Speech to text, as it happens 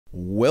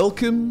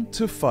Welcome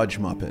to Fudge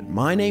Muppet.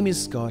 My name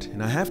is Scott,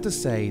 and I have to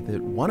say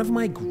that one of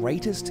my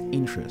greatest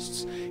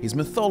interests is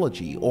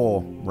mythology,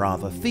 or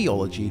rather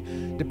theology,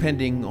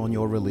 depending on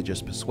your religious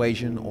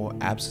persuasion or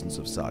absence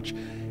of such.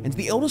 And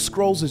the Elder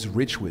Scrolls is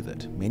rich with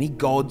it. Many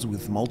gods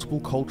with multiple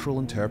cultural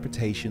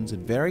interpretations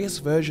and various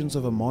versions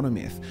of a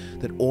monomyth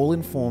that all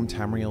inform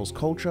Tamriel's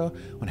culture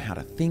on how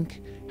to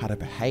think, how to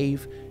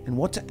behave, and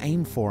what to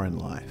aim for in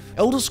life.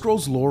 Elder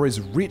Scrolls lore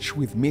is rich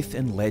with myth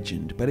and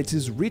legend, but it's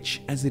as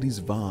rich as it is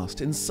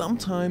vast, and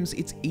sometimes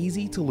it's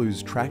easy to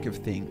lose track of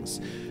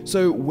things.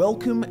 So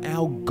welcome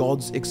our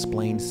Gods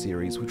Explained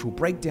series, which will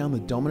break down the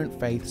dominant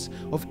faiths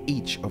of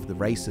each of the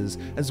races,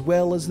 as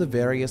well as the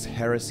various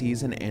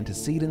heresies and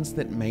antecedents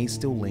that may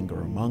still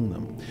linger among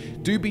them.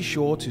 Do be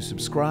sure to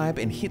subscribe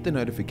and hit the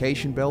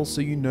notification bell so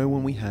you know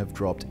when we have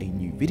dropped a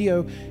new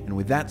video, and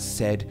with that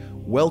said,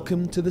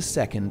 welcome to the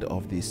second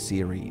of this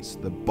series,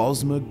 the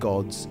Bosmer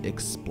Gods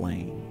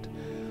Explained.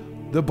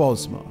 The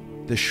Bosmer,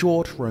 the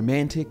short,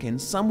 romantic, and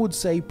some would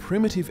say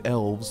primitive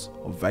elves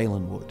of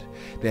Valenwood.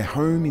 Their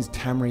home is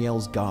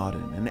Tamriel's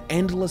garden, an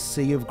endless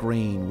sea of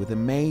green with a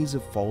maze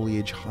of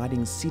foliage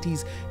hiding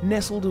cities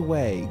nestled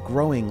away,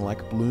 growing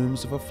like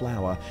blooms of a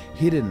flower,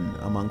 hidden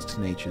amongst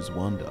nature's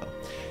wonder.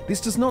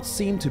 This does not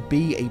seem to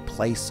be a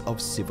place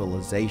of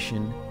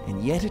civilization,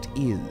 and yet it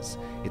is.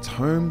 It's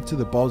home to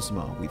the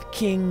Bosmer, with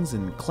kings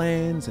and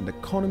clans and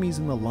economies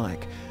and the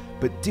like,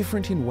 but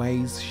different in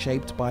ways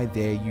shaped by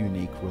their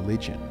unique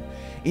religion.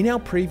 In our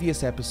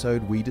previous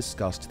episode, we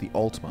discussed the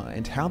Altmer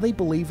and how they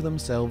believe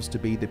themselves to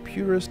be the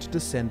purest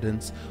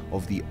descendants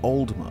of the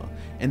Oldmer,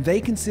 and they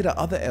consider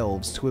other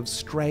elves to have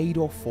strayed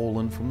or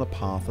fallen from the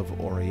path of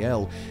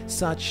Auriel.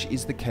 Such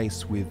is the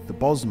case with the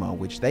Bosmer,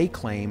 which they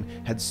claim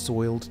had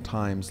soiled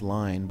Time's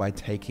line by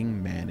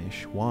taking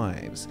mannish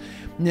wives.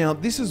 Now,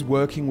 this is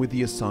working with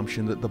the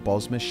assumption that the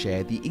Bosmer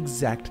share the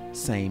exact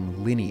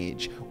same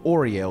lineage,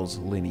 Auriel's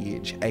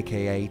lineage,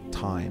 aka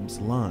Time's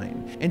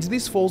line, and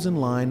this falls in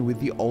line with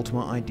the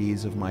Altmer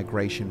ideas of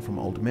migration from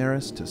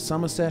Aldmeris to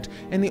Somerset,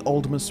 and the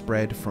Oldmer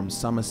spread from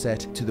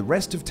Somerset to the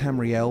rest of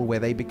Tamriel, where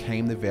they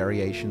became the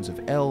variations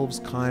of Elves,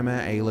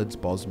 Chimera, Aelids,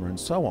 Bosmer, and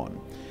so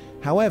on.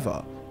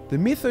 However, the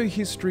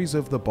mytho-histories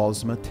of the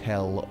Bosmer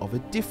tell of a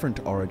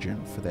different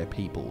origin for their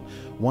people,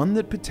 one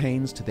that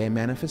pertains to their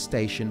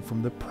manifestation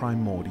from the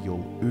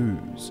primordial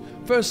ooze.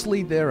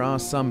 Firstly, there are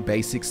some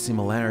basic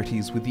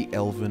similarities with the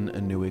Elven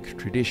Anuic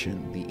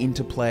tradition, the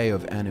interplay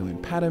of Anu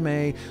and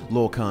Padme,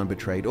 Lorcan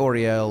betrayed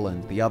Auriel,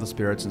 and the other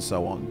spirits and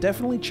so on.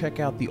 Definitely check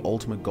out the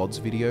Ultimate Gods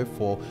video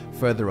for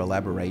further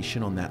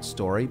elaboration on that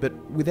story, but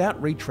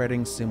without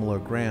retreading similar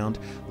ground,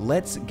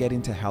 let's get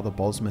into how the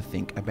Bosmer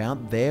think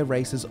about their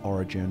race's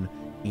origin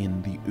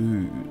in the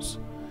ooze.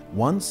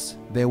 Once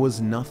there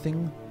was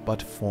nothing but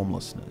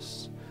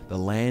formlessness. The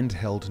land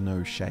held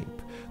no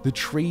shape. The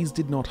trees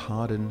did not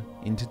harden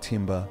into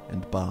timber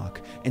and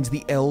bark, and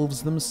the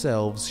elves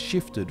themselves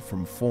shifted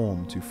from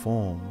form to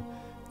form.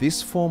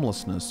 This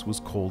formlessness was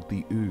called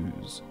the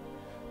ooze.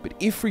 But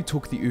Ifri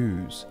took the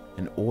ooze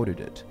and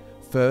ordered it.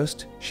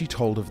 First, she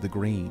told of the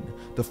green,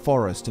 the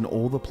forest and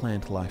all the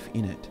plant life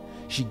in it.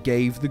 She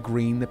gave the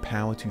green the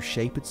power to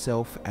shape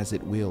itself as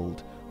it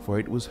willed, for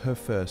it was her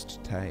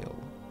first tale.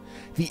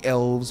 The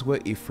elves were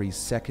Ifri's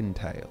second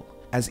tale.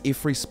 As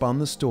Ifri spun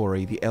the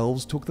story, the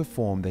elves took the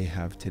form they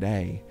have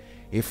today.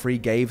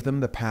 Ifri gave them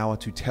the power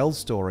to tell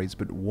stories,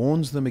 but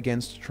warns them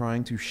against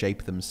trying to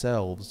shape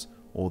themselves,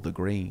 or the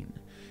green.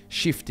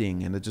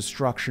 Shifting and the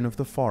destruction of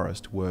the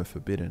forest were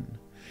forbidden.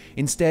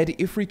 Instead,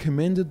 Ifri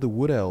commended the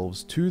Wood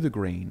Elves to the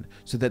Green,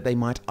 so that they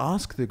might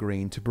ask the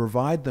Green to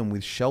provide them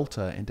with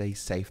shelter and a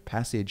safe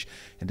passage,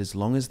 and as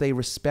long as they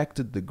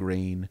respected the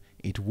Green,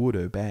 it would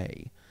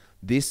obey.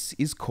 This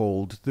is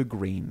called the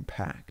Green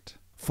Pact.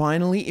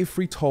 Finally,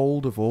 Ifri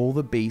told of all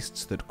the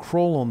beasts that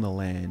crawl on the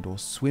land, or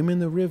swim in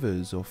the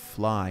rivers, or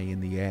fly in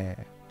the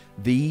air.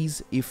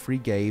 These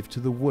Ifri gave to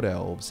the Wood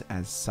Elves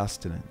as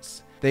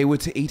sustenance. They were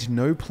to eat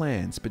no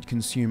plants, but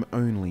consume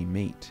only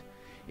meat.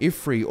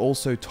 Ifri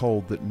also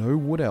told that no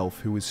wood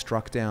elf who was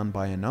struck down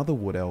by another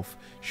wood elf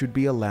should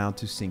be allowed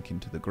to sink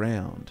into the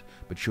ground,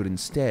 but should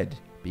instead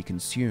be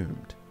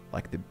consumed,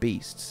 like the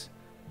beasts.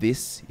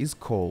 This is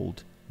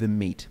called the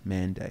Meat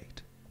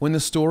Mandate. When the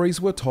stories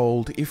were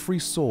told,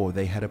 Ifri saw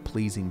they had a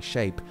pleasing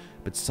shape,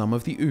 but some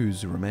of the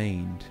ooze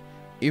remained.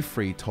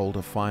 Ifri told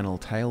a final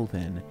tale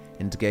then,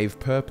 and gave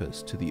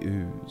purpose to the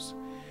ooze.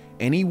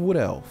 Any wood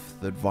elf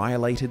that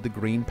violated the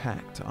Green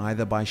Pact,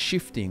 either by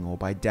shifting or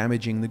by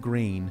damaging the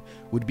green,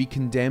 would be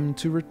condemned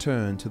to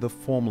return to the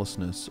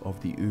formlessness of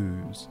the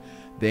ooze.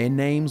 Their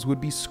names would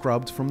be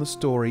scrubbed from the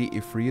story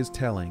Ifri is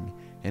telling,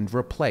 and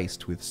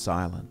replaced with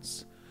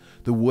silence.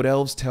 The Wood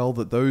Elves tell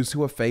that those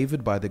who are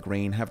favored by the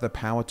green have the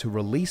power to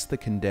release the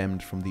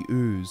condemned from the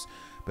ooze,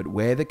 but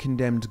where the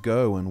condemned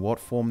go and what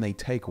form they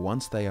take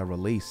once they are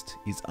released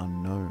is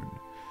unknown.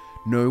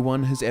 No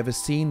one has ever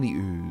seen the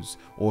ooze,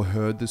 or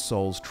heard the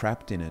souls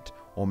trapped in it,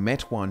 or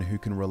met one who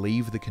can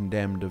relieve the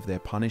condemned of their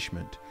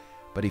punishment.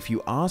 But if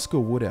you ask a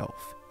Wood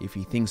Elf if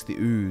he thinks the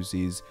ooze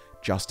is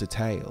just a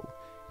tale,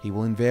 he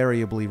will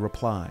invariably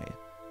reply,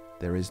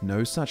 there is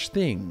no such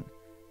thing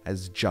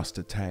as just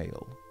a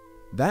tale.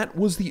 That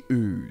was The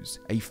Ooze,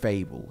 a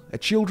fable, a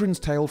children's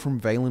tale from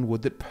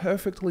Valenwood that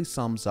perfectly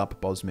sums up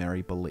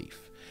Bosmeri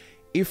belief.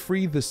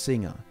 Ifri the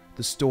singer,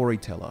 the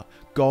storyteller,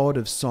 god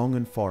of song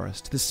and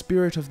forest, the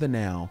spirit of the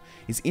now,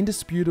 is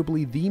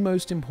indisputably the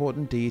most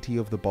important deity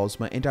of the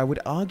Bosmer, and I would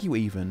argue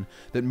even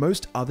that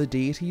most other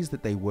deities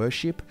that they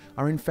worship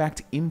are in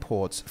fact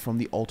imports from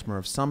the Ultima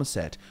of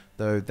Somerset,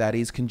 though that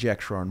is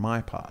conjecture on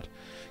my part.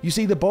 You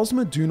see, the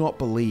Bosmer do not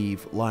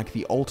believe, like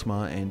the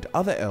Ultima and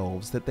other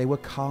elves, that they were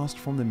cast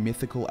from the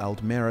mythical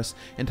Aldmeris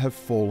and have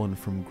fallen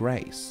from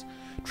grace.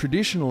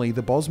 Traditionally,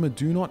 the Bosmer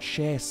do not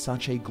share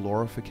such a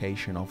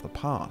glorification of the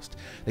past.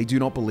 They do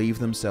not believe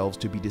themselves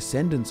to be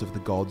descendants of the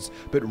gods,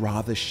 but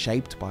rather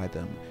shaped by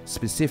them,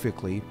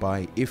 specifically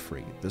by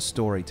Ifri, the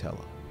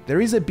storyteller.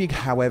 There is a big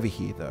however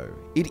here though.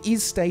 It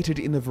is stated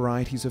in the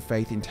Varieties of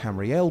Faith in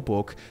Tamriel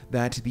book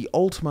that the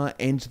Ultima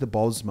and the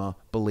Bosmer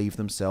believe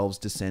themselves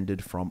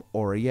descended from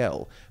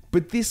Auriel,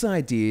 but this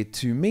idea,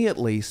 to me at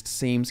least,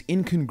 seems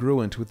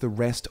incongruent with the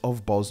rest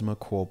of Bosmer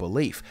core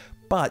belief.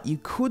 But you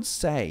could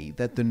say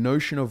that the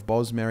notion of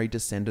Bosmeri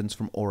descendants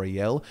from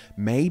Auriel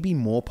may be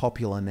more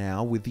popular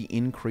now with the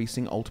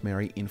increasing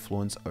Altmeri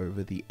influence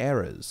over the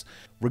Errors.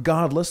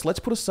 Regardless, let's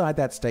put aside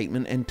that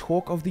statement and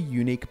talk of the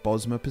unique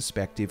Bosmer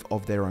perspective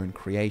of their own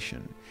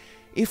creation.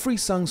 Ifri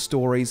sung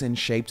stories and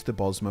shaped the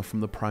Bosmer from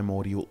the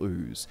primordial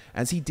ooze,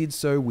 as he did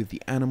so with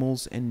the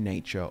animals and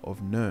nature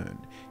of Nirn.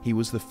 He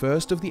was the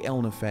first of the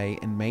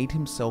Elnafey and made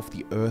himself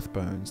the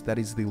earthbones, that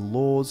is, the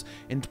laws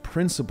and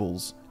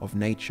principles of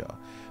nature.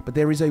 But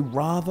there is a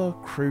rather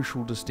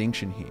crucial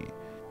distinction here.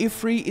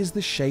 Ifri is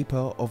the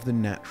shaper of the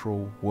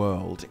natural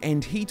world,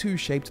 and he too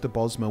shaped the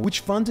Bosmer,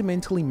 which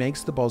fundamentally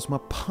makes the Bosmer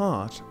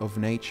part of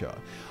nature.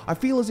 I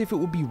feel as if it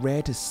would be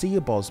rare to see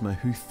a Bosmer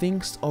who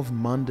thinks of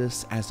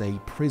Mundus as a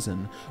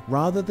prison.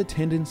 Rather, the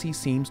tendency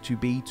seems to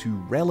be to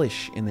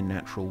relish in the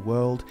natural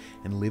world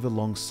and live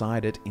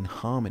alongside it in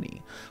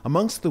harmony.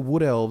 Amongst the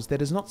Wood Elves, there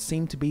does not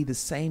seem to be the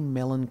same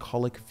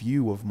melancholic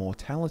view of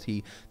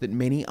mortality that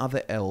many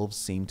other elves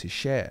seem to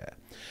share.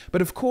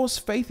 But of course,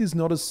 faith is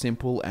not as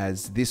simple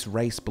as this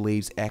race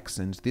believes X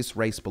and this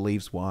race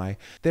believes Y.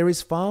 There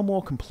is far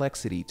more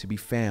complexity to be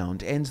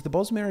found, and the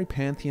Bosmeri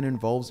Pantheon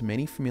involves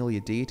many familiar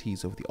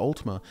deities of the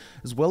Ultima,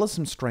 as well as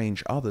some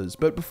strange others.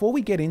 But before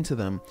we get into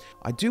them,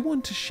 I do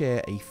want to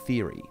share a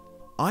theory.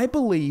 I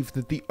believe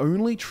that the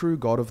only true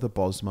god of the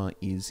Bosmer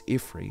is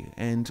Ifri,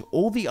 and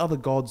all the other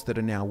gods that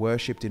are now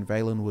worshipped in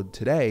Valenwood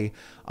today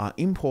are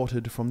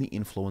imported from the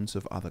influence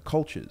of other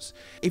cultures.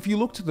 If you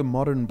look to the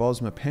modern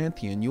Bosmer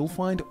pantheon, you'll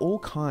find all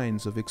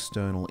kinds of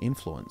external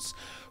influence.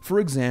 For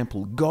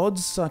example,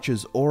 gods such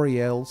as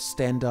Auriel,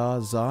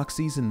 Stendar,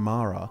 Xerxes, and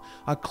Mara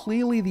are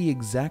clearly the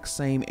exact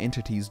same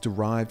entities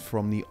derived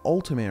from the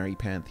Ultimary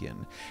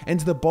pantheon, and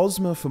the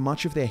Bosmer for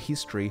much of their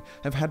history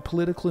have had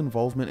political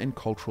involvement and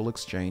cultural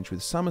exchange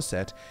with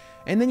Somerset.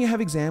 And then you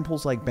have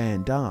examples like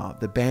Bandar,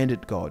 the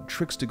bandit god,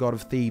 trickster god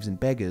of thieves and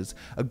beggars,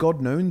 a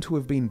god known to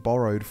have been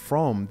borrowed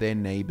from their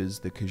neighbours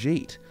the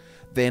Khajiit.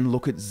 Then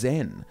look at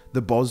Zen,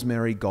 the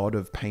Bosmeri god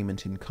of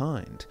payment in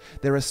kind.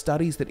 There are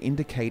studies that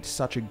indicate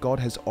such a god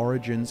has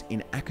origins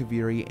in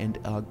Akaviri and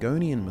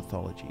Argonian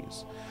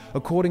mythologies.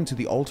 According to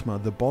the Ultima,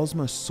 the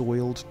Bosmer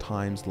soiled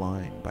time's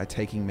line by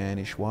taking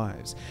mannish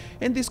wives,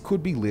 and this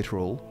could be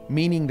literal,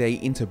 meaning they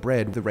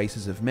interbred the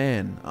races of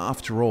man.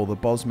 After all, the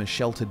Bosmer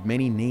sheltered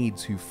many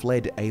needs who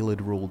fled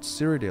Aelid-ruled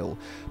Cyrodiil,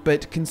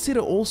 but consider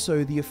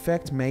also the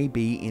effect may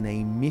be in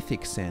a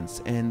mythic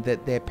sense, and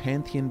that their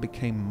pantheon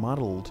became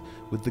muddled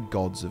with the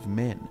gods of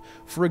men.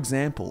 For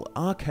example,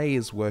 Arkay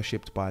is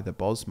worshipped by the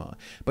Bosmer,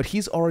 but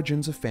his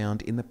origins are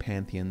found in the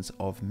pantheons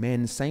of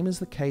men, same as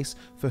the case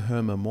for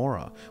Herma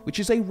Mora, which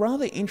is a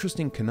rather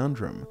interesting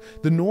conundrum.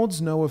 The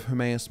Nords know of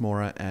Hermaeus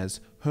Mora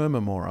as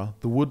Herma Mora,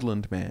 the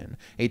woodland man,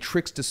 a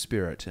trickster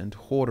spirit and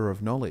hoarder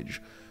of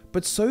knowledge.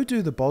 But so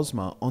do the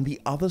Bosmer on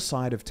the other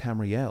side of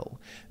Tamriel.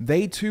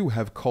 They too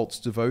have cults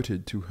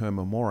devoted to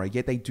Herma Mora,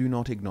 yet they do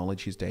not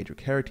acknowledge his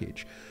Daedric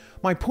heritage.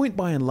 My point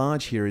by and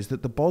large here is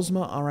that the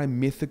Bosmer are a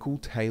mythical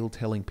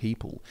tale-telling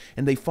people,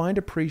 and they find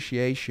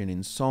appreciation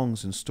in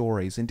songs and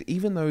stories, and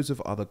even those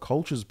of other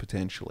cultures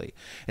potentially,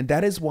 and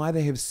that is why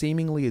they have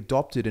seemingly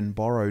adopted and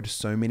borrowed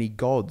so many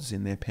gods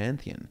in their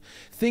pantheon.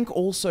 Think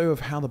also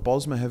of how the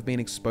Bosmer have been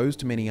exposed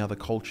to many other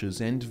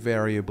cultures and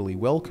variably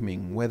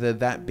welcoming, whether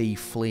that be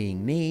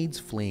fleeing needs,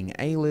 fleeing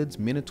Aelids,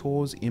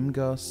 Minotaurs,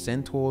 Imgar,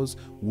 Centaurs,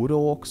 Wood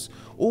Orcs.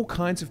 All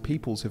kinds of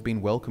peoples have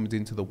been welcomed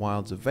into the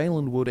wilds of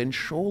Valenwood, and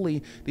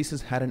surely this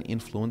has had an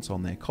influence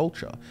on their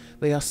culture.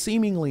 They are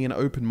seemingly an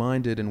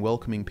open-minded and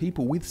welcoming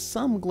people, with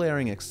some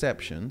glaring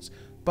exceptions.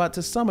 But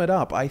to sum it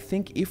up, I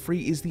think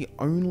Ifri is the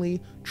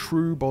only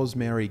true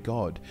Bosmeri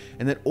god,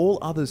 and that all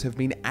others have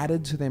been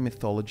added to their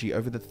mythology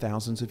over the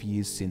thousands of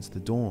years since the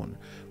dawn.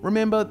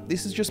 Remember,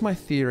 this is just my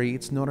theory,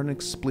 it's not an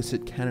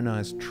explicit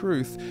canonized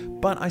truth,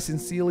 but I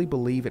sincerely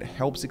believe it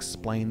helps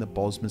explain the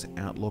Bosmer's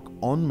outlook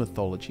on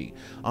mythology.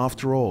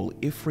 After all,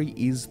 Ifri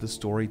is the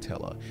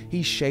storyteller.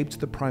 He shaped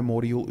the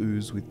primordial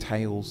ooze with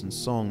tales and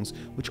songs,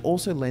 which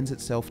also lends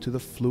itself to the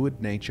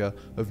fluid nature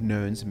of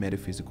Nirn's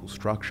metaphysical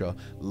structure,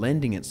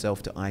 lending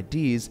itself to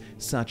ideas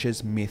such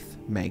as myth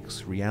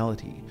makes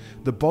reality.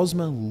 The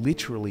Bosmer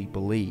literally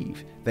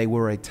believe they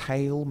were a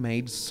tale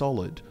made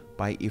solid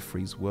by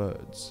Ifri's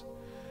words.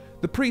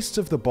 The priests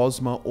of the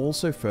Bosmer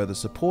also further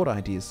support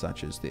ideas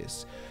such as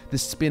this. The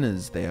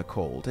spinners, they are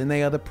called, and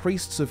they are the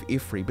priests of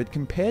Ifri, but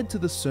compared to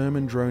the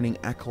sermon-droning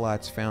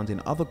acolytes found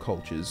in other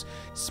cultures,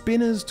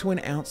 spinners to an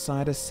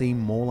outsider seem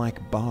more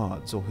like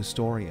bards or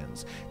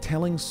historians,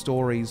 telling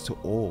stories to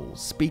all,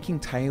 speaking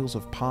tales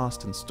of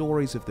past and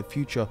stories of the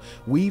future,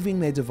 weaving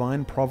their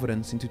divine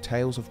providence into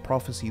tales of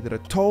prophecy that are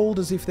told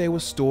as if they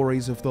were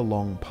stories of the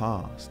long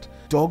past.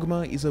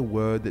 Dogma is a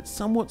word that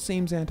somewhat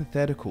seems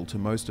antithetical to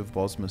most of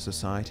Bosmer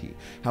society.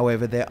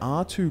 However, there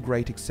are two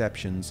great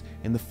exceptions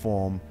in the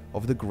form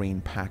of the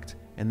Green Pact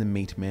and the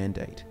Meat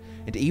Mandate,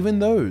 and even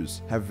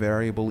those have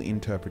variable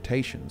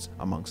interpretations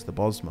amongst the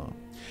Bosmer.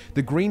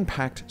 The Green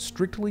Pact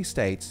strictly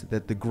states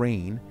that the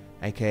green,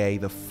 aka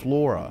the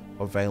flora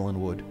of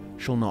Valenwood,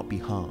 shall not be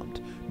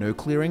harmed. No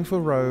clearing for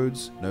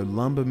roads, no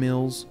lumber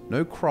mills,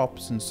 no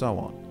crops, and so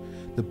on.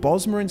 The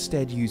Bosmer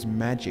instead use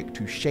magic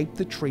to shape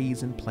the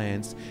trees and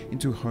plants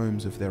into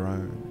homes of their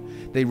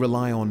own. They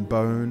rely on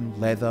bone,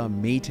 leather,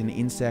 meat, and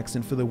insects,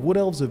 and for the Wood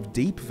Elves of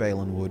Deep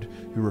Valenwood,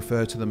 who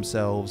refer to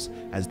themselves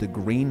as the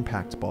Green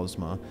Pact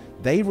Bosmer,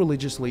 they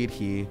religiously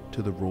adhere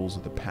to the rules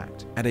of the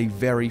Pact at a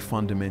very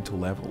fundamental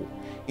level.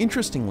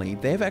 Interestingly,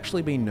 they've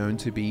actually been known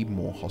to be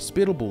more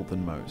hospitable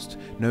than most,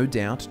 no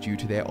doubt due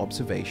to their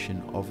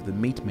observation of the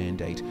Meat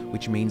Mandate,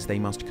 which means they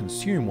must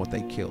consume what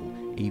they kill,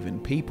 even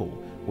people,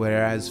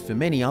 whereas for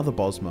many other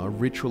Bosmer,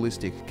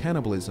 ritualistic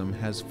cannibalism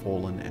has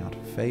fallen out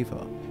of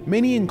favour.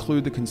 Many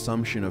include the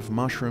consumption of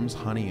mushrooms,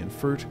 honey and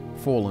fruit,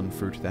 fallen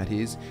fruit that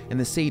is, and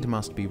the seed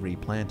must be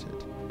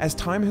replanted. As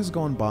time has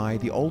gone by,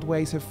 the old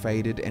ways have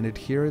faded and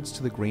adherence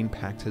to the Green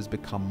Pact has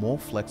become more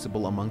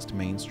flexible amongst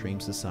mainstream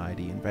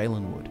society in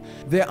Valenwood.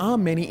 There are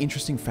many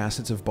interesting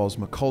facets of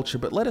Bosmer culture,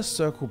 but let us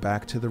circle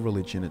back to the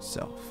religion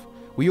itself.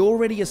 We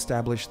already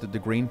established that the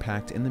Green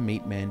Pact and the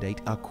Meat Mandate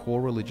are core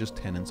religious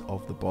tenets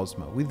of the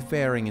Bosmer, with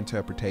varying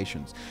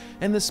interpretations,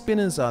 and the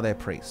spinners are their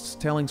priests,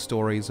 telling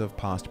stories of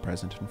past,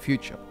 present, and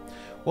future.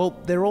 Well,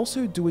 there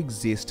also do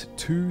exist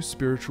two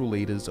spiritual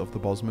leaders of the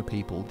Bosmer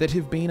people that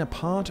have been a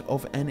part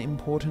of an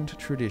important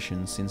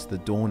tradition since the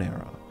Dawn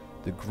Era,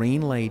 the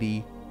Green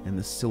Lady and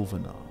the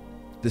Sylvanar.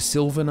 The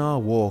Sylvanar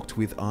walked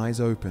with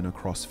eyes open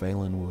across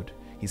Valenwood.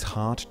 His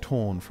heart,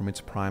 torn from its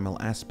primal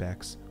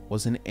aspects,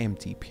 was an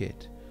empty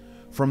pit.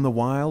 From the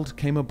wild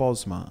came a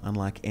Bosmer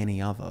unlike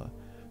any other.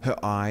 Her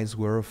eyes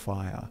were of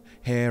fire,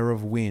 hair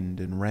of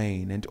wind and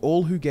rain, and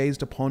all who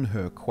gazed upon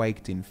her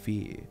quaked in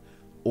fear.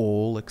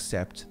 All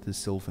except the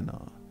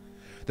Sylvanar.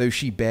 Though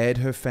she bared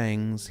her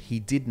fangs,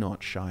 he did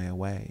not shy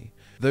away.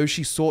 Though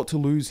she sought to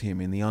lose him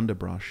in the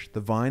underbrush,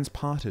 the vines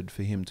parted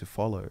for him to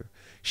follow.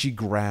 She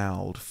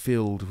growled,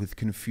 filled with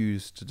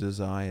confused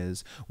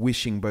desires,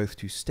 wishing both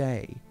to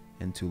stay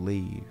and to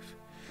leave.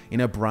 In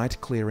a bright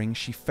clearing,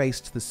 she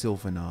faced the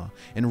Sylvanar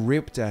and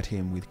ripped at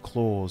him with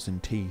claws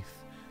and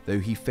teeth. Though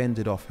he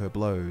fended off her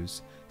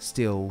blows,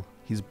 still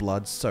his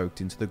blood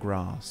soaked into the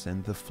grass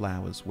and the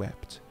flowers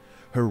wept.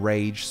 Her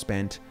rage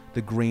spent,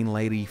 the Green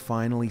Lady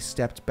finally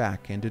stepped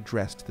back and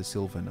addressed the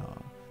Sylvanar.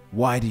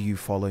 "Why do you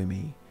follow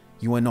me?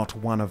 You are not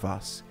one of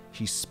us."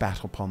 She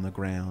spat upon the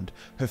ground,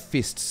 her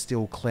fists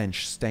still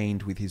clenched,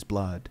 stained with his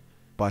blood.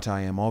 "But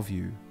I am of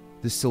you,"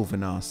 the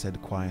Sylvanar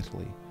said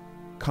quietly.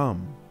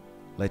 "Come,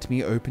 let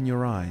me open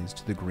your eyes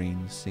to the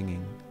green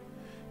singing."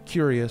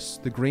 Curious,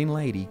 the Green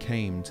Lady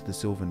came to the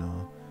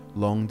Sylvanar.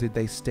 Long did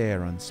they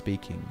stare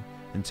unspeaking,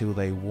 until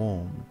they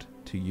warmed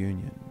to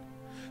union.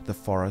 The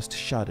forest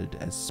shuddered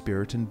as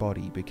spirit and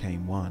body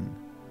became one.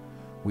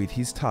 With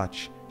his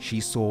touch, she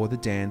saw the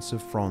dance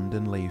of frond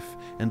and leaf,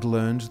 and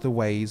learned the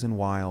ways and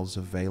wiles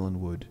of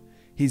Valenwood.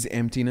 His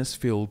emptiness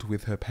filled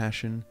with her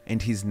passion,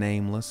 and his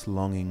nameless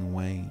longing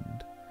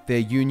waned. Their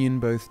union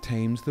both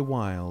tamed the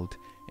wild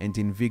and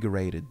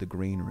invigorated the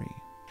greenery.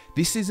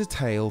 This is a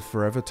tale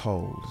forever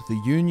told,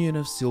 the union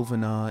of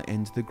Sylvanar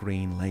and the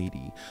Green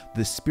Lady.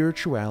 The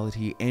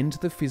spirituality and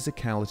the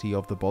physicality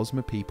of the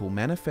Bosmer people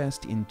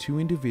manifest in two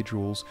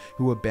individuals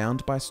who are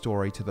bound by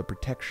story to the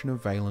protection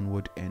of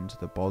Valenwood and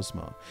the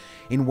Bosmer.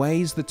 In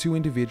ways, the two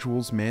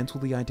individuals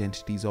mantle the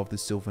identities of the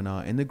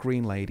Sylvanar and the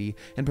Green Lady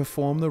and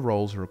perform the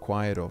roles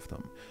required of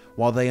them.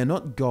 While they are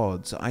not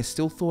gods, I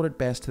still thought it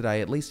best that I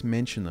at least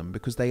mention them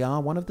because they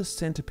are one of the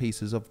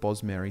centerpieces of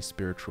Bosmeri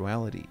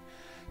spirituality.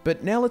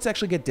 But now let's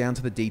actually get down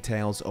to the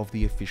details of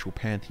the official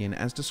Pantheon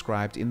as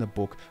described in the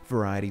book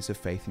Varieties of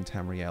Faith in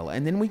Tamriel,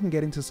 and then we can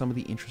get into some of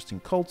the interesting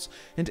cults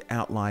and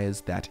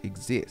outliers that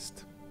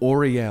exist.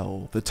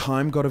 Auriel, the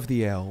time god of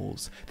the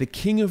Elves, the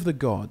king of the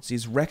gods,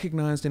 is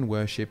recognized and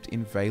worshipped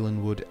in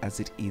Valenwood as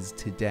it is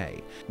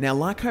today. Now,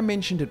 like I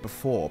mentioned it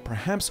before,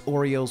 perhaps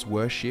Auriel's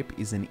worship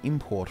is an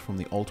import from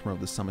the Ultima of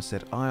the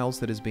Somerset Isles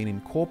that has been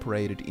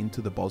incorporated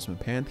into the Bosmer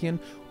Pantheon,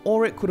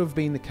 or it could have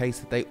been the case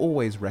that they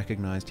always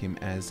recognized him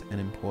as an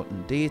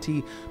important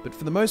deity, but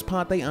for the most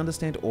part they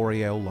understand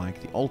Auriel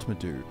like the Ultima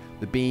do,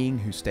 the being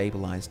who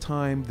stabilized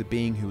time, the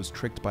being who was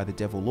tricked by the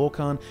devil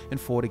Lorcan and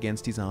fought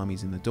against his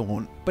armies in the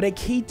dawn. But a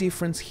key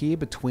difference here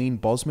between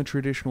Bosmer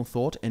traditional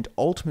thought and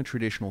Ultima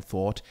traditional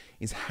thought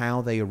is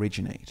how they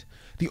originate.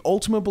 The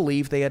Ultima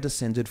believe they are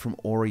descended from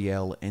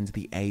Auriel and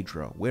the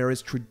Aedra,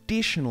 whereas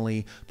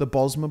traditionally the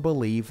Bosmer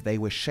believe they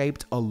were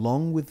shaped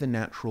along with the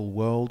natural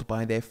world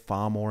by their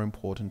far more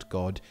important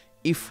god,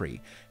 Ifri.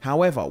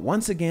 However,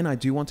 once again, I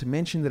do want to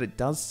mention that it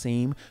does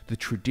seem the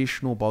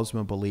traditional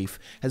Bosmer belief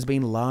has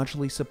been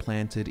largely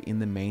supplanted in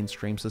the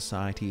mainstream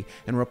society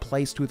and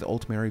replaced with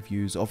ultimary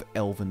views of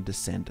elven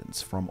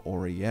descendants from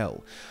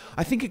Auriel.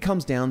 I think it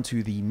comes down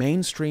to the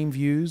mainstream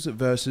views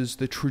versus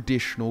the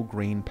traditional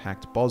Green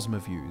Pact Bosmer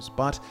views,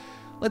 but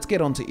let's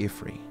get on to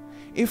Ifri.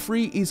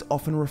 Ifri is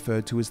often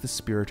referred to as the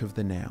spirit of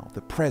the now, the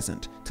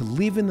present. To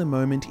live in the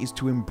moment is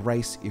to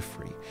embrace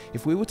Ifri.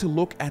 If we were to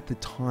look at the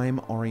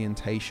time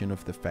orientation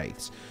of the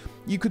faiths,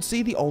 you could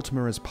see the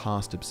Ultima as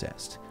past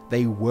obsessed.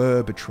 They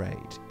were betrayed.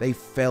 They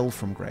fell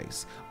from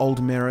grace.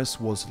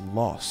 Aldmeris was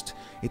lost.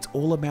 It's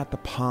all about the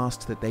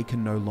past that they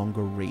can no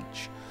longer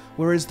reach.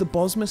 Whereas the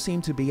Bosmer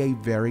seem to be a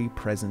very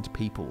present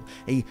people,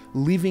 a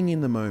living in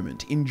the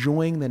moment,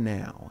 enjoying the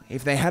now.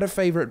 If they had a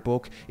favourite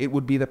book, it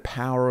would be The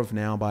Power of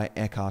Now by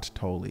Eckhart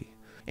Tolle.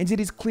 And it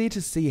is clear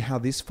to see how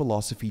this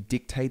philosophy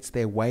dictates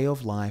their way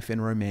of life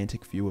and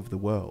romantic view of the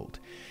world.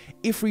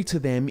 Ifri to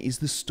them is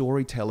the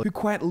storyteller who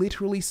quite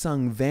literally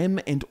sung them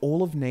and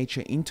all of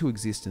nature into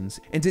existence,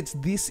 and it's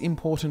this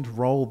important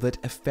role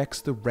that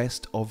affects the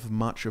rest of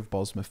much of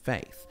Bosmer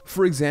faith.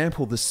 For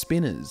example, the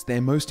Spinners,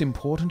 their most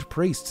important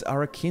priests,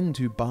 are akin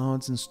to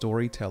bards and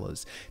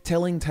storytellers,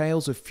 telling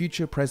tales of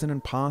future, present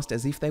and past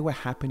as if they were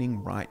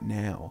happening right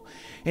now.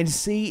 And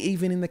see,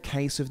 even in the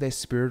case of their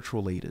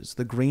spiritual leaders,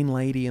 the Green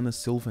Lady and the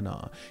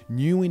Sylvanar,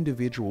 new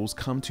individuals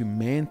come to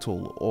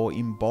mantle or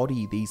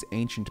embody these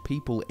ancient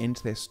people and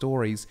their stories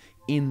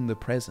in the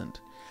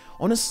present.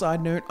 On a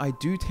side note, I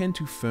do tend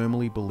to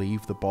firmly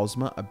believe the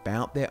Bosmer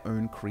about their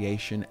own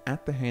creation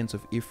at the hands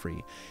of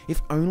Ifri,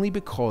 if only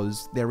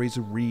because there is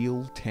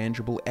real,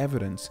 tangible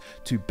evidence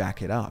to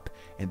back it up,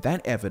 and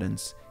that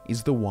evidence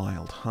is the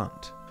Wild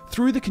Hunt.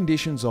 Through the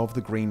conditions of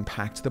the Green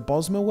Pact, the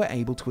Bosmer were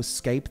able to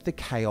escape the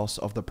chaos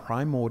of the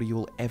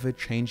primordial,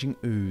 ever-changing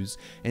ooze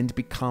and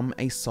become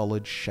a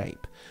solid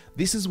shape.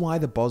 This is why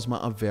the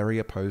Bosmer are very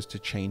opposed to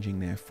changing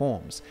their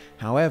forms.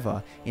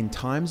 However, in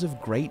times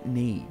of great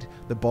need,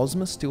 the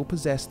Bosmer still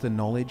possess the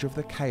knowledge of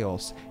the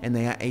chaos, and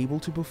they are able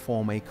to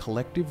perform a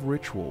collective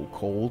ritual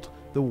called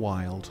the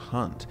Wild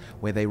Hunt,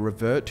 where they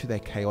revert to their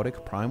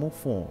chaotic primal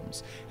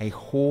forms, a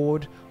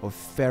horde of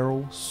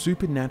feral,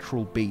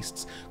 supernatural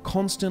beasts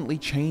constantly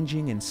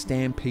changing and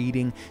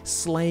stampeding,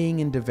 slaying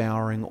and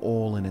devouring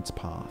all in its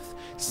path.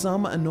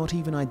 Some are not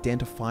even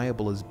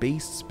identifiable as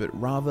beasts, but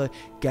rather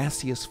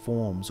gaseous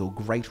forms or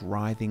great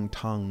writhing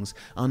tongues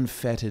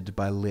unfettered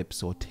by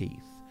lips or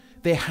teeth.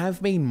 There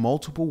have been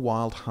multiple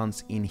wild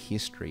hunts in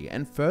history,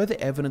 and further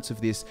evidence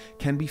of this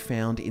can be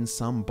found in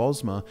some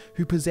Bosmer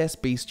who possess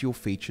bestial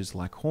features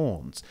like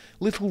horns,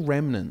 little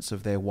remnants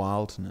of their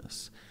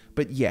wildness.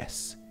 But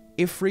yes,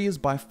 Ifri is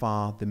by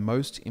far the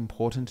most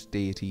important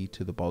deity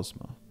to the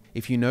Bosmer.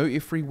 If you know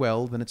Ifri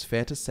well, then it's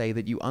fair to say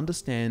that you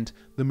understand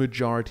the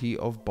majority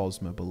of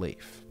Bosmer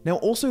belief. Now,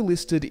 also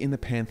listed in the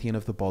Pantheon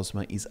of the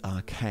Bosmer is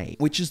Arcane,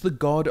 which is the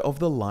god of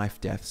the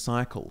life-death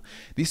cycle.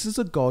 This is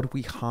a god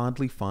we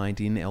hardly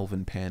find in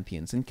elven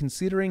pantheons, and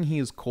considering he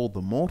is called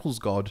the Mortal's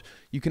god,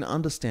 you can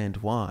understand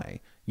why.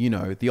 You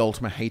know, the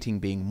Ultima hating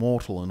being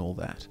mortal and all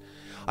that.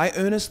 I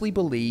earnestly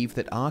believe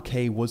that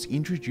Arcane was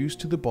introduced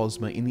to the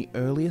Bosmer in the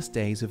earliest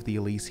days of the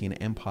Elysian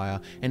Empire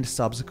and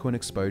subsequent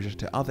exposure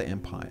to other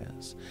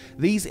empires.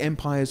 These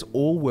empires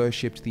all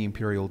worshipped the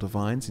Imperial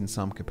Divines in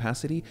some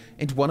capacity,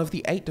 and one of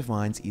the 8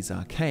 divines is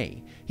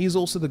Arcane. He is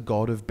also the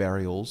god of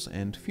burials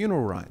and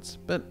funeral rites,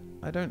 but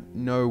I don't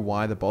know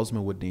why the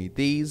Bosmer would need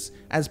these.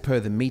 As per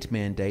the meat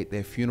mandate,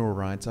 their funeral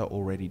rites are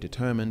already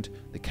determined,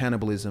 the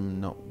cannibalism,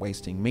 not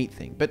wasting meat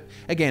thing. But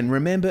again,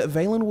 remember,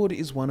 Valenwood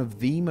is one of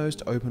the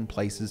most open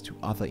places to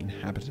other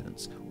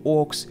inhabitants.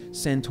 Orcs,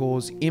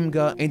 centaurs,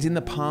 Imgur, and in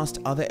the past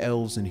other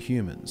elves and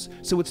humans.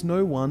 So it's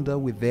no wonder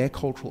with their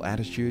cultural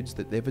attitudes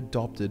that they've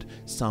adopted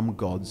some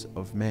gods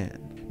of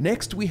man.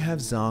 Next we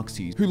have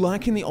Xerxes, who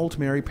like in the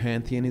Ultimary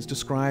Pantheon is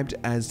described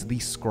as the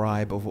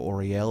scribe of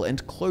Auriel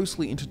and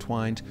closely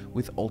intertwined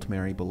with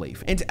Ultimary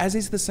belief. And as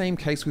is the same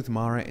case with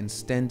Mara and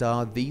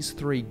Stendar, these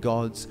 3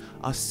 gods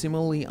are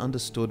similarly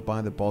understood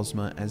by the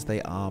Bosmer as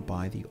they are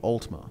by the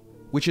Ultima.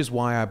 which is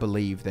why I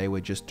believe they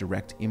were just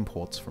direct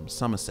imports from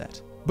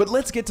Somerset. But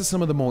let's get to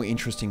some of the more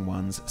interesting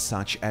ones,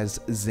 such as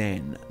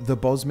Zen, the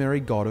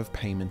Bosmer god of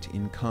payment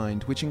in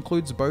kind, which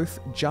includes both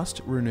just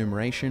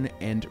remuneration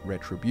and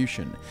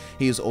retribution.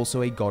 He is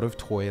also a god of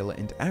toil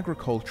and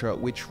agriculture,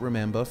 which,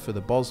 remember, for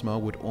the Bosmer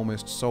would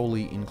almost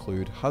solely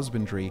include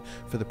husbandry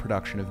for the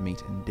production of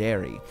meat and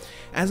dairy.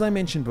 As I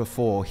mentioned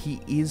before,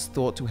 he is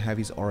thought to have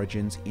his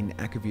origins in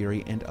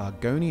Akaviri and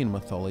Argonian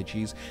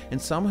mythologies,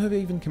 and some have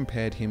even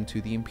compared him to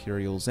the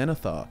imperial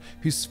Zenithar,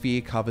 whose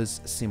sphere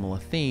covers similar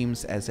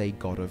themes as a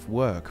god of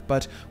work.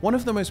 But one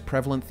of the most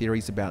prevalent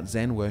theories about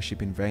Zen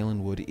worship in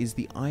Valenwood is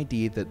the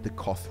idea that the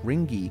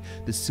Kothringi,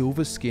 the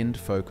silver-skinned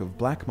folk of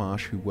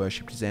Blackmarsh who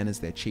worshipped Zen as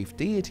their chief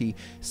deity,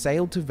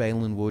 sailed to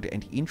Valenwood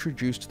and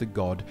introduced the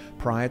god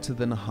prior to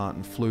the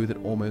Nahartan flu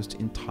that almost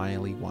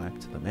entirely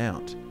wiped them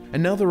out.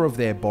 Another of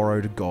their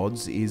borrowed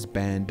gods is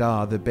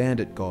Bandar, the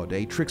bandit god,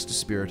 a trickster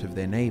spirit of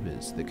their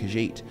neighbours, the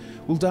Khajiit.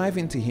 We'll dive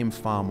into him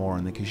far more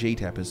in the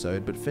Khajiit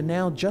episode, but for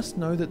now just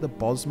know that the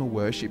Bosmer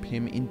worship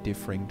him in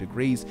differing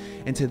degrees,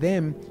 and to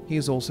them he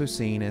is also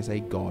seen as a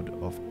god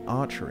of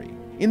archery.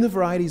 In the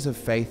varieties of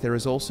faith, there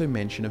is also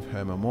mention of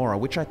Hermamora,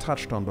 which I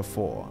touched on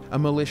before, a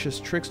malicious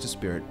trickster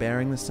spirit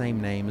bearing the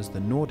same name as the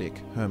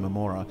Nordic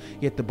Hermamora,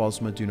 yet the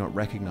Bosmer do not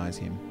recognise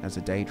him as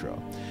a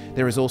Daedra.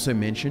 There is also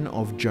mention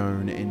of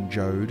Joan and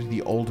Jode,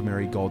 the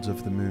Aldmeri gods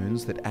of the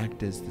moons that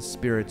act as the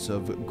spirits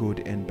of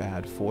good and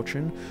bad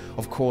fortune.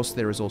 Of course,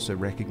 there is also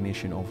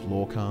recognition of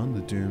Lorcan,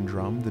 the Doom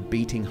Drum, the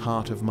beating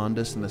heart of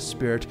Mundus, and the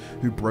spirit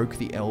who broke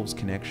the Elves'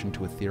 connection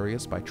to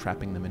Aetherius by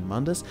trapping them in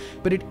Mundus.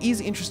 But it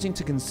is interesting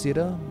to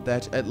consider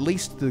that at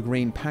least the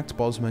Green Pact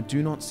Bosmer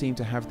do not seem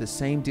to have the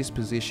same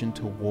disposition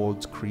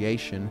towards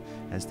creation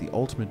as the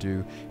Ultima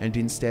do, and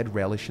instead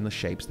relish in the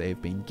shapes they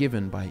have been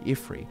given by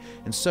Ifri.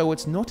 And so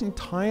it's not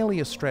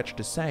entirely a stretch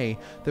to say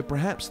that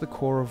perhaps the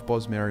core of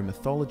Bosmeri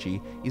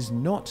mythology is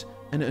not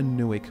an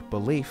Anuic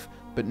belief,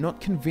 but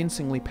not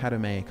convincingly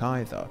Padomaic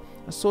either,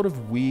 a sort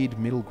of weird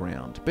middle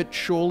ground. But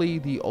surely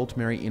the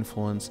Altmeri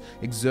influence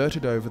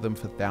exerted over them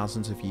for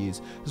thousands of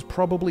years has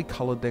probably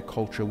coloured their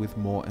culture with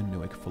more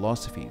Anuic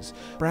philosophies.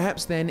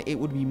 Perhaps then it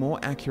would be more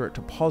accurate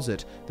to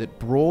posit that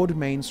broad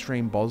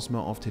mainstream Bosmer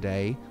of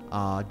today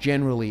are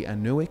generally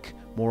Anuic,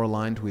 more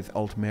aligned with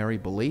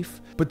Altmeri belief,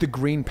 but the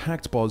Green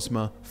Pact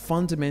Bosmer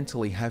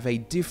fundamentally have a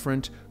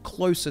different,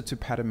 closer to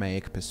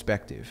Padomaic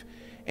perspective.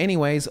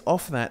 Anyways,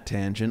 off that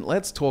tangent,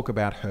 let's talk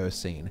about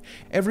Hircine.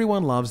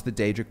 Everyone loves the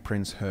Daedric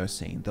prince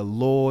Hircine, the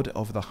Lord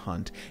of the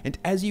Hunt, and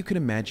as you can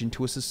imagine,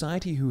 to a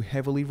society who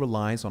heavily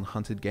relies on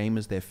hunted game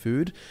as their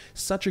food,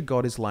 such a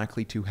god is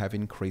likely to have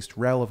increased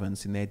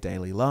relevance in their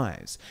daily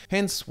lives,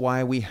 hence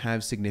why we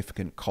have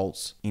significant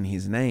cults in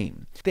his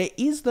name. There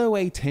is though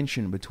a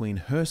tension between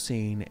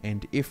Hircine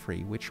and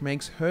Ifri, which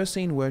makes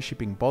Hircine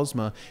worshipping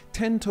Bosmer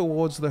tend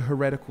towards the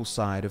heretical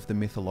side of the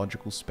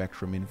mythological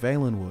spectrum in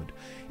Valenwood.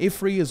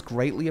 Ifri is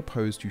greatly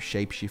opposed to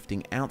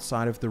shapeshifting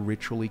outside of the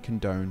ritually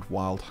condoned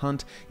wild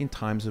hunt in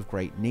times of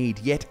great need,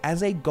 yet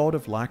as a god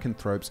of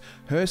lycanthropes,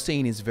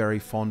 Hircine is very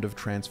fond of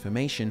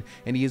transformation,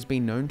 and he has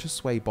been known to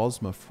sway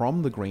Bosmer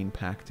from the Green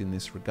Pact in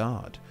this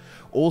regard.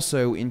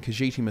 Also, in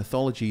Khajiit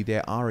mythology,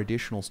 there are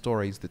additional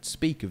stories that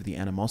speak of the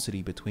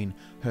animosity between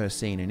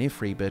Hircine and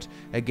Ifri, but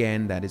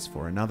again, that is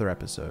for another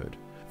episode.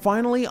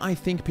 Finally, I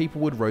think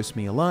people would roast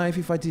me alive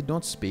if I did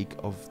not speak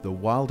of the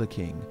Wilder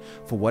King.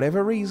 For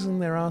whatever reason,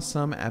 there are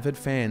some avid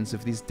fans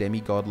of this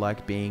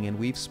demigod-like being, and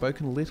we've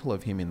spoken little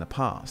of him in the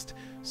past.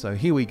 So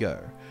here we go.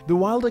 The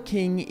Wilder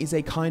King is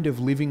a kind of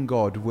living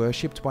god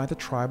worshipped by the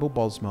tribal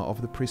Bosmer of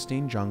the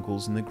pristine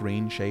jungles in the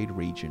Green Shade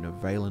region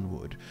of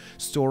Valenwood.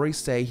 Stories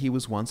say he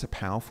was once a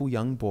powerful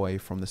young boy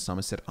from the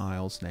Somerset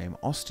Isles named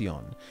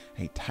Ostion,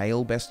 a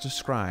tale best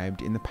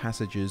described in the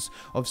passages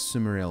of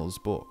Sumeriel's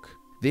book.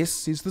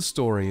 This is the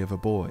story of a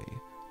boy.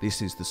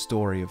 This is the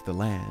story of the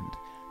land.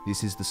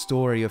 This is the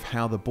story of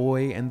how the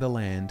boy and the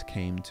land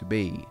came to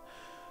be.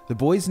 The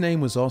boy's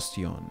name was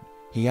Ostion.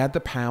 He had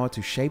the power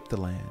to shape the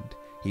land.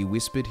 He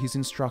whispered his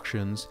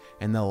instructions,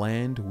 and the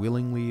land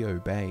willingly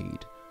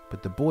obeyed.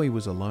 But the boy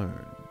was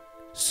alone.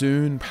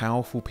 Soon,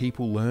 powerful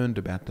people learned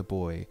about the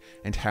boy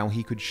and how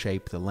he could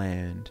shape the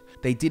land.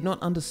 They did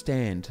not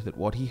understand that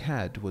what he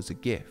had was a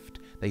gift.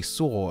 They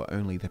saw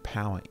only the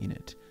power in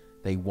it.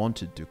 They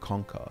wanted to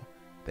conquer.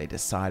 They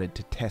decided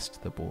to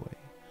test the boy.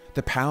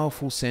 The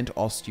powerful sent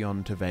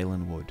Ostion to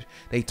Valenwood.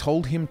 They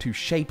told him to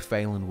shape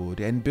Valenwood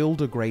and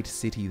build a great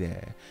city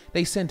there.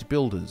 They sent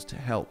builders to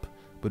help,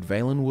 but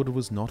Valenwood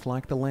was not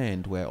like the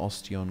land where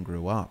Ostion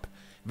grew up.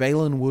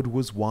 Valenwood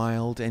was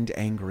wild and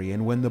angry,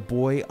 and when the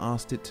boy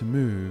asked it to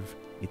move,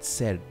 it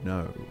said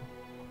no.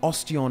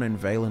 Ostion and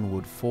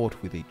Valenwood fought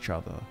with each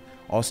other.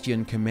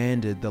 Ostion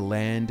commanded the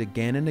land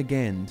again and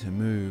again to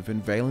move,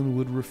 and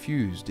Valenwood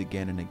refused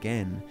again and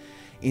again.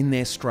 In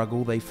their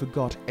struggle, they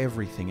forgot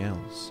everything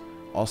else.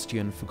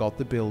 Ostion forgot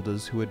the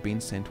builders who had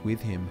been sent with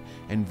him,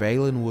 and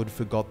Valenwood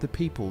forgot the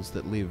peoples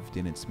that lived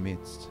in its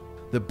midst.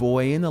 The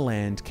boy in the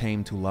land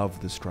came to love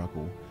the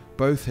struggle.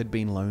 Both had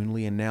been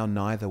lonely and now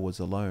neither was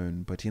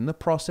alone, but in the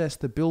process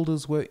the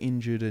builders were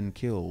injured and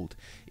killed,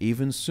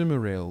 even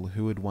Sumeril,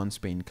 who had once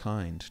been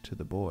kind to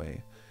the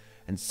boy.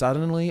 And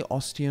suddenly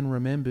Ostian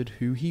remembered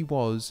who he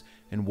was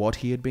and what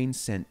he had been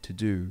sent to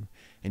do,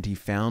 and he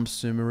found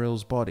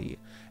Sumeril's body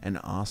and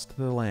asked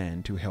the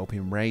land to help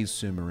him raise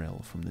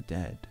Sumeril from the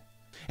dead.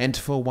 And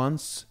for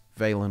once,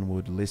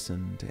 Valenwood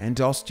listened, and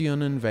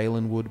Ostian and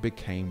Valenwood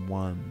became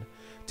one.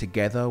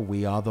 Together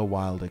we are the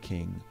Wilder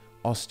King,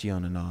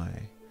 Ostian and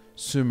I.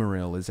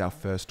 Sumeril is our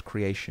first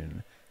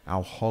creation,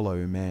 our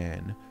hollow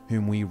man,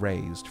 whom we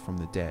raised from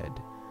the dead.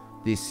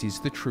 This is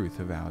the truth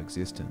of our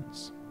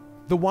existence.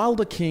 The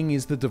Wilder King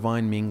is the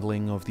divine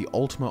mingling of the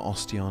Ultima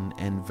Ostian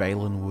and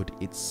Valenwood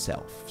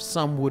itself.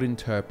 Some would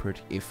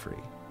interpret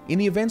Ifri. In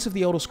the events of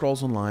the Elder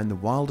Scrolls Online, the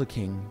Wilder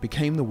King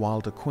became the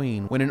Wilder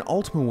Queen when an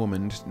Ultima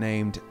woman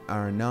named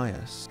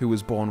Aranias, who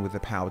was born with the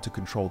power to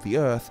control the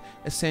earth,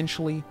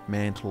 essentially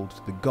mantled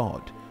the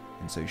god,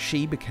 and so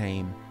she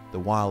became the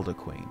Wilder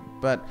Queen.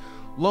 But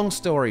long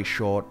story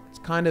short, it's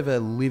kind of a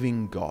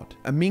living god,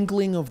 a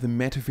mingling of the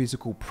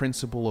metaphysical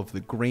principle of the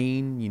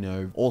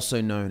green,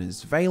 also known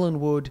as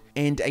Valenwood,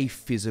 and a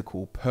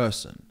physical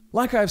person.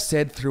 Like I've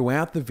said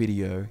throughout the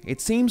video, it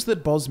seems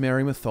that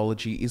Bosmeri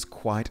mythology is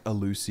quite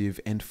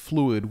elusive and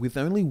fluid, with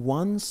only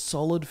one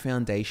solid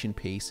foundation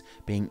piece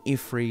being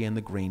Ifri and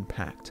the Green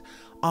Pact.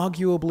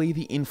 Arguably,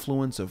 the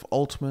influence of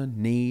Ultima,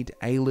 Need,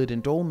 Aelid,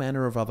 and all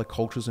manner of other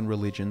cultures and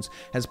religions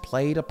has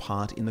played a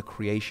part in the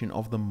creation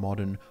of the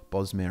modern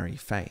Bosmeri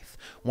faith.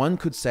 One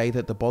could say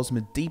that the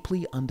Bosmer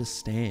deeply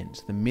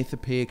understand the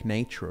mythopoeic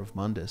nature of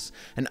Mundus,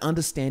 an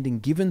understanding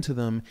given to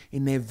them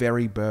in their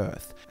very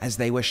birth, as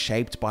they were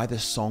shaped by the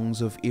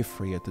songs of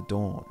Ifri at the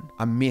dawn,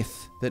 a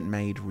myth that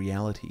made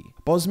reality.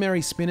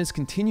 Bosmeri spinners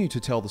continue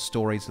to tell the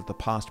stories of the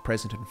past,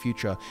 present, and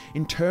future,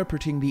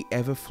 interpreting the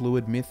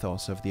ever-fluid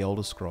mythos of the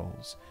Elder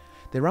Scrolls.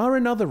 There are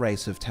another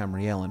race of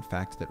Tamriel, in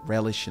fact, that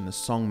relish in the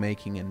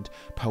song-making and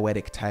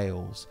poetic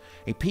tales,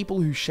 a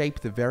people who shape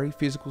the very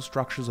physical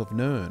structures of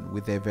Nirn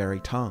with their very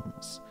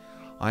tongues.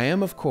 I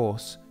am, of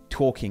course,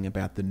 talking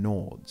about the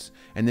Nords,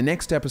 and the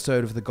next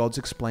episode of the Gods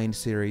Explained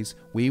series,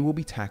 we will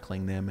be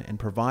tackling them and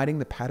providing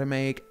the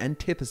patamaic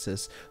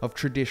antithesis of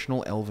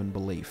traditional elven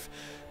belief.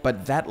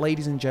 But that,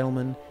 ladies and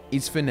gentlemen,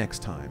 is for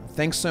next time.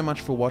 Thanks so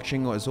much for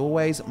watching. As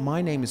always,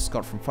 my name is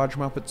Scott from Fudge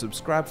Muppet.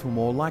 Subscribe for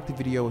more, like the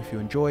video if you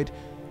enjoyed,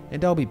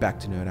 and I'll be back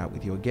to nerd out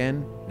with you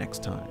again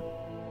next time.